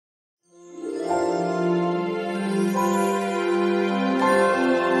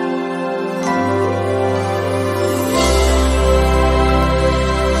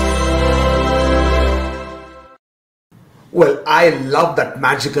I love that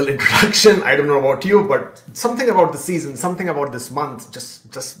magical introduction. I don't know about you, but something about the season, something about this month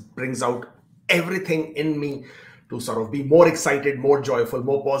just brings out everything in me to sort of be more excited, more joyful,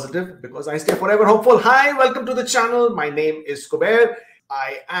 more positive, because I stay forever hopeful. Hi, welcome to the channel. My name is Kubeir.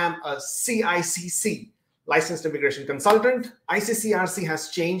 I am a CICC, licensed immigration consultant. ICCRC has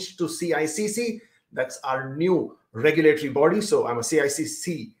changed to CICC. That's our new regulatory body. So I'm a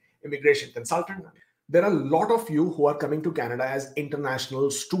CICC immigration consultant. There are a lot of you who are coming to Canada as international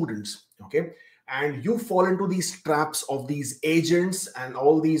students, okay? And you fall into these traps of these agents and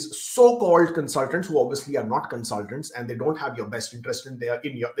all these so-called consultants who obviously are not consultants, and they don't have your best interest in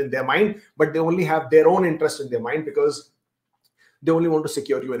their mind, but they only have their own interest in their mind because they only want to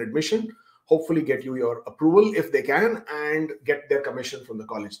secure you an admission, hopefully get you your approval if they can, and get their commission from the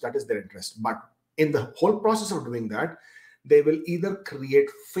college. That is their interest. But in the whole process of doing that, they will either create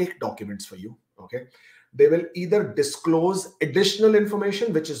fake documents for you, okay? They will either disclose additional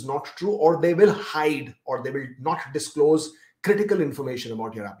information which is not true, or they will hide, or they will not disclose critical information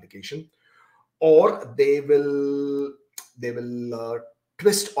about your application, or they will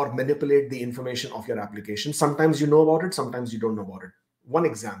twist or manipulate the information of your application. Sometimes you know about it, sometimes you don't know about it. One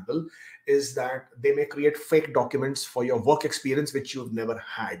example is that they may create fake documents for your work experience which you've never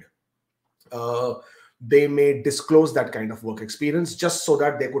had. They may disclose that kind of work experience just so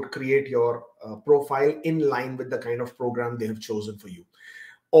that they could create your profile in line with the kind of program they have chosen for you.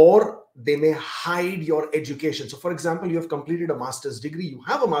 Or they may hide your education. So for example, you have completed a master's degree, you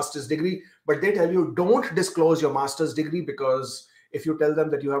have a master's degree, but they tell you don't disclose your master's degree, because if you tell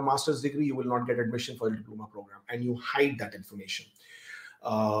them that you have a master's degree, you will not get admission for your diploma program, and you hide that information.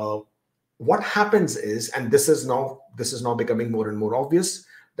 What happens is, and this is now becoming more and more obvious,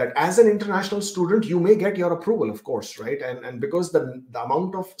 that as an international student, you may get your approval, of course, right? And because the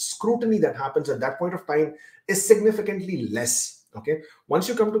amount of scrutiny that happens at that point of time is significantly less, okay? Once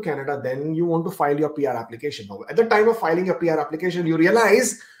you come to Canada, then you want to file your PR application. Now, at the time of filing your PR application, you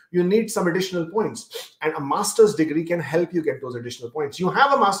realize you need some additional points, and a master's degree can help you get those additional points. You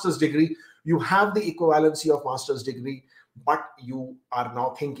have a master's degree, you have the equivalency of master's degree, but you are now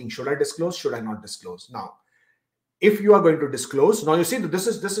thinking, should I disclose? Should I not disclose? Now, if you are going to disclose, now you see that this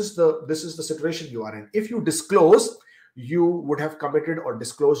is the situation you are in. If you disclose, you would have committed or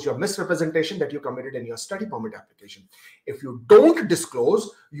disclosed your misrepresentation that you committed in your study permit application. If you don't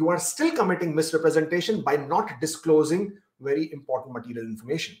disclose, you are still committing misrepresentation by not disclosing very important material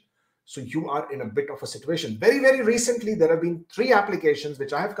information. So you are in a bit of a situation. Very, very recently, there have been 3 applications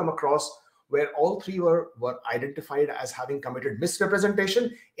which I have come across where all 3 were identified as having committed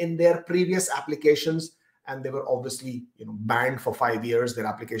misrepresentation in their previous applications, and they were obviously banned for 5 years. Their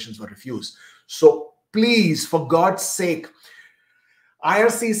applications were refused. So please, for God's sake,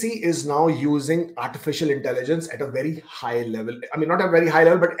 IRCC is now using artificial intelligence at a very high level. I mean, not a very high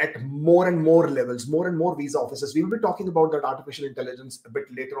level, but at more and more levels, more and more visa offices. We will be talking about that artificial intelligence a bit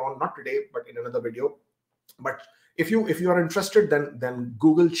later on, not today, but in another video. But if you are interested, then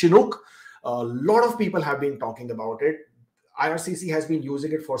Google Chinook. A lot of people have been talking about it. IRCC has been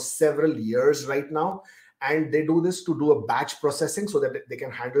using it for several years right now. And they do this to do a batch processing so that they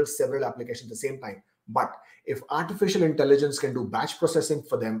can handle several applications at the same time. But if artificial intelligence can do batch processing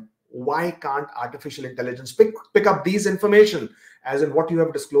for them, why can't artificial intelligence pick up these information, as in what you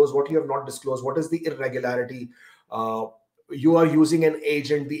have disclosed, what you have not disclosed, what is the irregularity? You are using an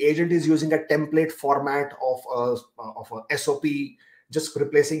agent. The agent is using a template format of a SOP, just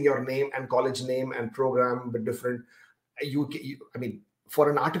replacing your name and college name and program with different. I mean, for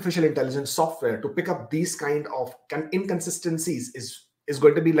an artificial intelligence software to pick up these kind of inconsistencies is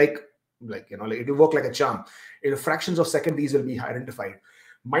going to be like it will work like a charm. In fractions of seconds, these will be identified.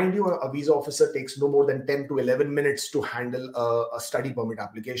 Mind you, a visa officer takes no more than 10 to 11 minutes to handle a study permit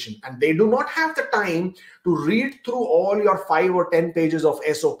application, and they do not have the time to read through all your 5 or 10 pages of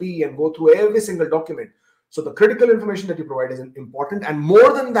SOP and go through every single document. So the critical information that you provide is important, and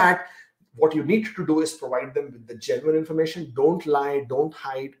more than that, what you need to do is provide them with the genuine information. Don't lie, don't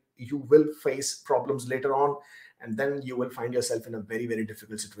hide. You will face problems later on, and then you will find yourself in a very, very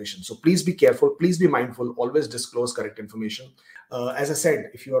difficult situation. So please be careful. Please be mindful. Always disclose correct information. As I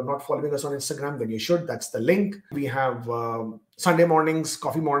said, if you are not following us on Instagram, then you should. That's the link. We have Sunday mornings,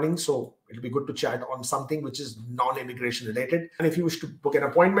 coffee mornings. So it'll be good to chat on something which is non-immigration related. And if you wish to book an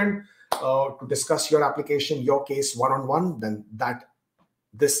appointment to discuss your application, your case one-on-one, then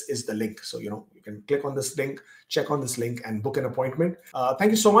this is the link. So, you can click on this link, check on this link, and book an appointment.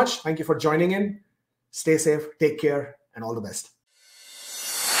 Thank you so much. Thank you for joining in. Stay safe, take care, and all the best.